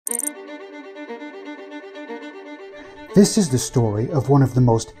This is the story of one of the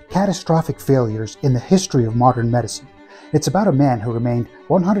most catastrophic failures in the history of modern medicine. It's about a man who remained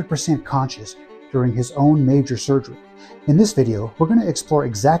 100% conscious during his own major surgery. In this video, we're going to explore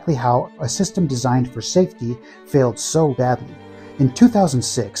exactly how a system designed for safety failed so badly. In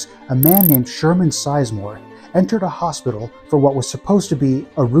 2006, a man named Sherman Sizemore entered a hospital for what was supposed to be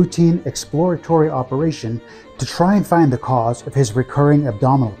a routine exploratory operation to try and find the cause of his recurring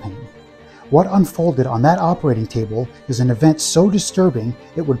abdominal pain. What unfolded on that operating table is an event so disturbing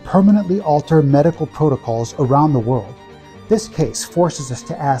it would permanently alter medical protocols around the world. This case forces us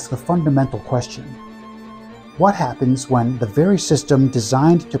to ask a fundamental question. What happens when the very system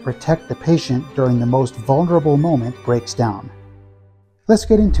designed to protect the patient during the most vulnerable moment breaks down? Let's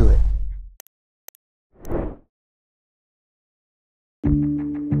get into it.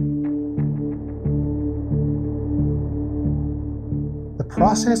 The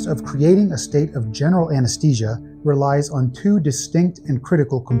process of creating a state of general anesthesia relies on two distinct and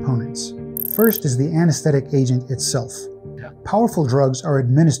critical components. First is the anesthetic agent itself. Powerful drugs are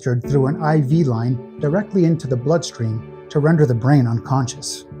administered through an IV line directly into the bloodstream to render the brain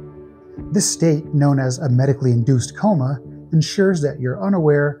unconscious. This state, known as a medically induced coma, ensures that you're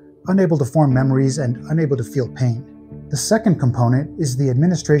unaware, unable to form memories, and unable to feel pain. The second component is the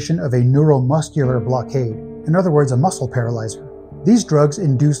administration of a neuromuscular blockade, in other words, a muscle paralyzer. These drugs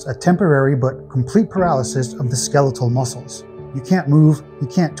induce a temporary but complete paralysis of the skeletal muscles. You can't move, you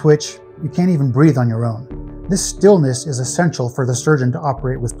can't twitch, you can't even breathe on your own. This stillness is essential for the surgeon to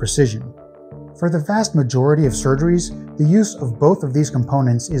operate with precision. For the vast majority of surgeries, the use of both of these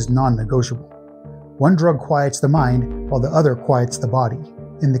components is non-negotiable. One drug quiets the mind, while the other quiets the body.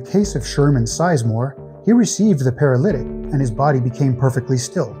 In the case of Sherman Sizemore, he received the paralytic, and his body became perfectly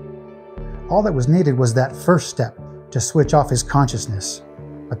still. All that was needed was that first step, to switch off his consciousness.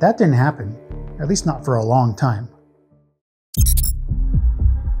 But that didn't happen, at least not for a long time.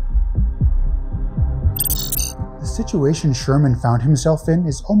 The situation Sherman found himself in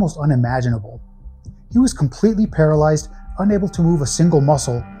is almost unimaginable. He was completely paralyzed, unable to move a single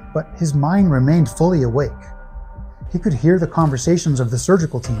muscle, but his mind remained fully awake. He could hear the conversations of the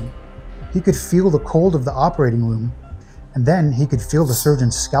surgical team. He could feel the cold of the operating room, and then he could feel the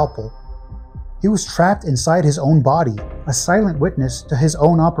surgeon's scalpel. He was trapped inside his own body, a silent witness to his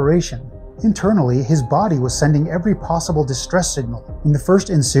own operation. Internally, his body was sending every possible distress signal. When the first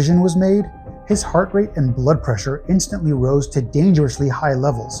incision was made, his heart rate and blood pressure instantly rose to dangerously high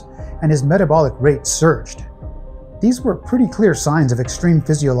levels, and his metabolic rate surged. These were pretty clear signs of extreme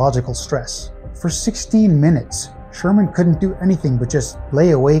physiological stress. For 16 minutes, Sherman couldn't do anything but just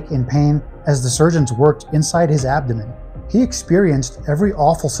lay awake in pain as the surgeons worked inside his abdomen. He experienced every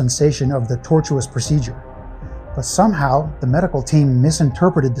awful sensation of the tortuous procedure. But somehow, the medical team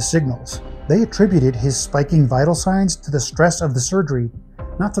misinterpreted the signals. They attributed his spiking vital signs to the stress of the surgery,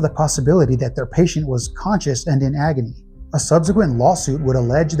 not to the possibility that their patient was conscious and in agony. A subsequent lawsuit would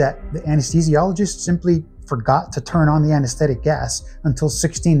allege that the anesthesiologist simply forgot to turn on the anesthetic gas until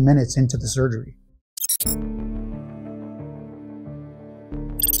 16 minutes into the surgery.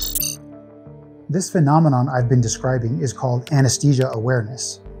 This phenomenon I've been describing is called anesthesia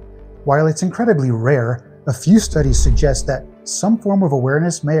awareness. While it's incredibly rare, a few studies suggest that some form of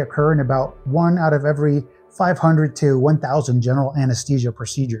awareness may occur in about 1 out of every 500 to 1,000 general anesthesia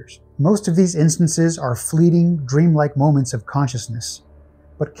procedures. Most of these instances are fleeting, dreamlike moments of consciousness.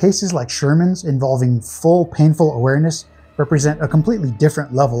 But cases like Sherman's involving full painful awareness represent a completely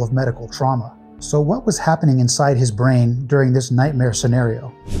different level of medical trauma. So what was happening inside his brain during this nightmare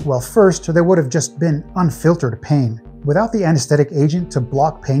scenario? Well, first, there would have just been unfiltered pain. Without the anesthetic agent to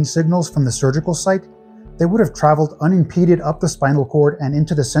block pain signals from the surgical site, they would have traveled unimpeded up the spinal cord and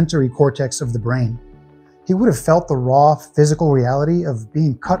into the sensory cortex of the brain. He would have felt the raw, physical reality of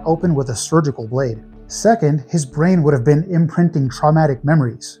being cut open with a surgical blade. Second, his brain would have been imprinting traumatic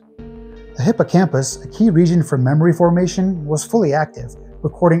memories. The hippocampus, a key region for memory formation, was fully active,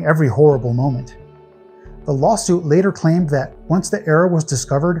 recording every horrible moment. The lawsuit later claimed that once the error was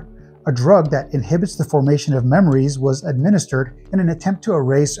discovered, a drug that inhibits the formation of memories was administered in an attempt to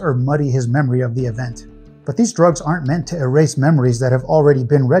erase or muddy his memory of the event. But these drugs aren't meant to erase memories that have already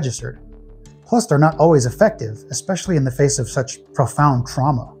been registered. Plus, they're not always effective, especially in the face of such profound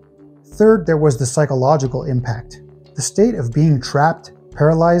trauma. Third, there was the psychological impact. The state of being trapped,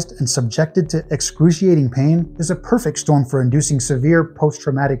 paralyzed, and subjected to excruciating pain is a perfect storm for inducing severe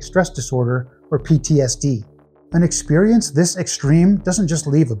post-traumatic stress disorder, or PTSD. An experience this extreme doesn't just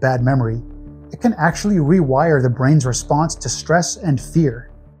leave a bad memory, it can actually rewire the brain's response to stress and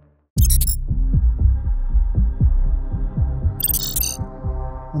fear.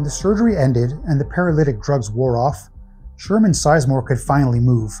 When the surgery ended and the paralytic drugs wore off, Sherman Sizemore could finally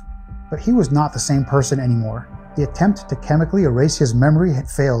move, but he was not the same person anymore. The attempt to chemically erase his memory had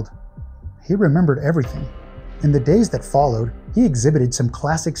failed. He remembered everything. In the days that followed, he exhibited some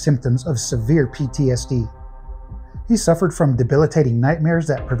classic symptoms of severe PTSD. He suffered from debilitating nightmares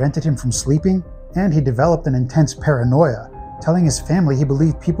that prevented him from sleeping, and he developed an intense paranoia, telling his family he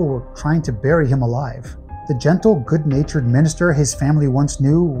believed people were trying to bury him alive. The gentle, good-natured minister his family once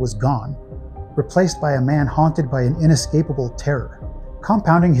knew was gone, replaced by a man haunted by an inescapable terror.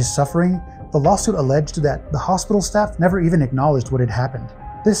 Compounding his suffering, the lawsuit alleged that the hospital staff never even acknowledged what had happened.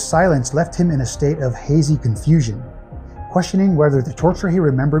 This silence left him in a state of hazy confusion, questioning whether the torture he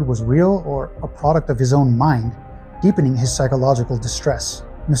remembered was real or a product of his own mind, deepening his psychological distress.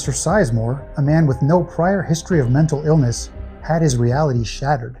 Mr. Sizemore, a man with no prior history of mental illness, had his reality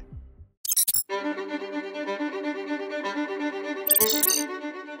shattered.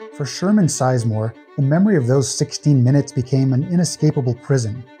 For Sherman Sizemore, the memory of those 16 minutes became an inescapable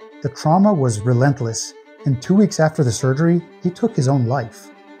prison. The trauma was relentless, and 2 weeks after the surgery, he took his own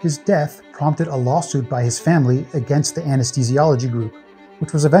life. His death prompted a lawsuit by his family against the anesthesiology group,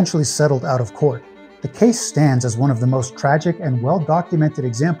 which was eventually settled out of court. The case stands as one of the most tragic and well-documented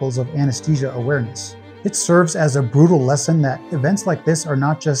examples of anesthesia awareness. It serves as a brutal lesson that events like this are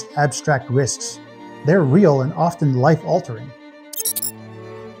not just abstract risks. They're real and often life-altering.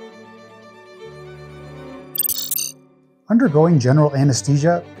 Undergoing general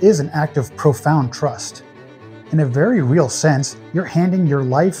anesthesia is an act of profound trust. In a very real sense, you're handing your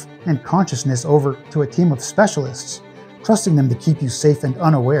life and consciousness over to a team of specialists, trusting them to keep you safe and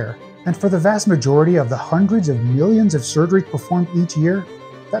unaware. And for the vast majority of the hundreds of millions of surgeries performed each year,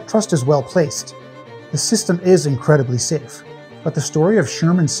 that trust is well placed. The system is incredibly safe, but the story of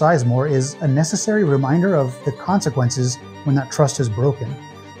Sherman Sizemore is a necessary reminder of the consequences when that trust is broken.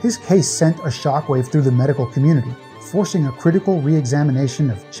 His case sent a shockwave through the medical community, forcing a critical re-examination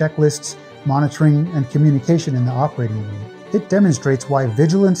of checklists, monitoring, and communication in the operating room. It demonstrates why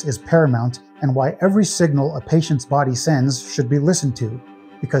vigilance is paramount and why every signal a patient's body sends should be listened to,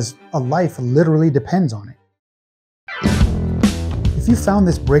 because a life literally depends on it. If you found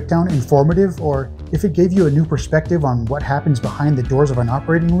this breakdown informative, or if it gave you a new perspective on what happens behind the doors of an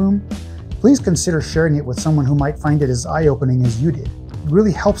operating room, please consider sharing it with someone who might find it as eye-opening as you did. It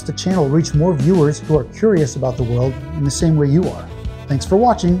really helps the channel reach more viewers who are curious about the world in the same way you are. Thanks for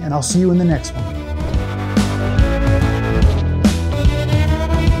watching, and I'll see you in the next one.